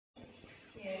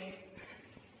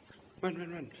Run.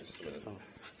 Just a minute.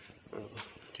 Oh.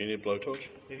 Do you need a blowtorch?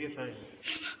 Maybe your phone.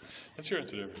 That's your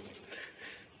answer to everything.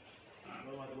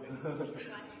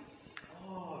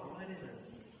 Oh, right in it.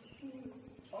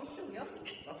 I'm still young.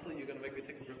 I thought you were going to make me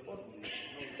take a grip on you.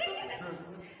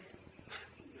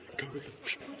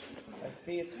 I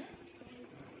see it.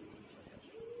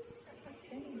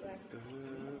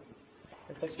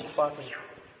 It's actually sparkling.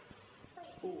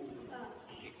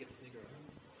 It gets bigger.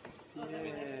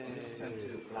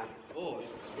 Oh,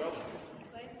 it's scrubbing.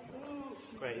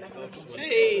 Great.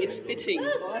 Hey, it's fitting.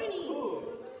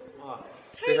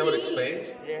 See how it expands?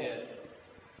 Yeah.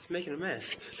 It's making a mess.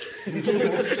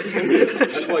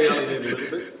 That's why you only need a little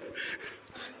bit.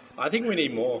 I think we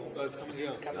need more. No,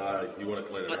 you want to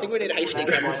clean it I up. think we need a hasty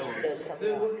camera.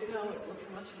 Dude, look how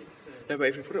much it No, but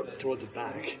if we put it towards the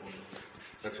back.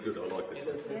 That's good, I like this.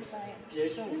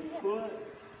 Yeah, it's cool.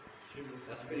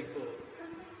 That's pretty cool.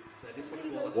 Now, this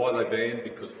one's more. Why are they banned?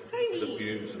 Because the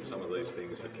fumes and some of these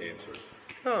things are cancerous.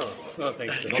 Oh, no,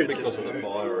 thanks. Not because of the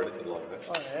fire or anything like that.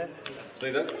 Oh, yeah.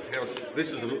 See that? This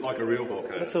is like a real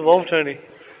volcano. That's evolved, Tony.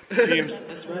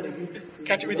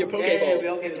 Catch it with your Pokeball. We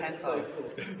all get cancer.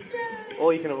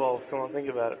 Or you can evolve. Come on, think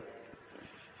about it.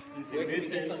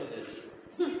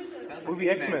 We'll be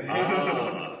X-Men.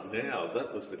 Now,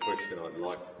 that was the question I'd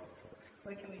like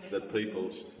that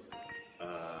people's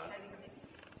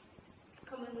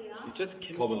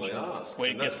commonly asked.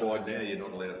 Wait, And that's why now you're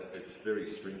not allowed, it's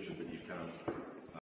very stringent that you can't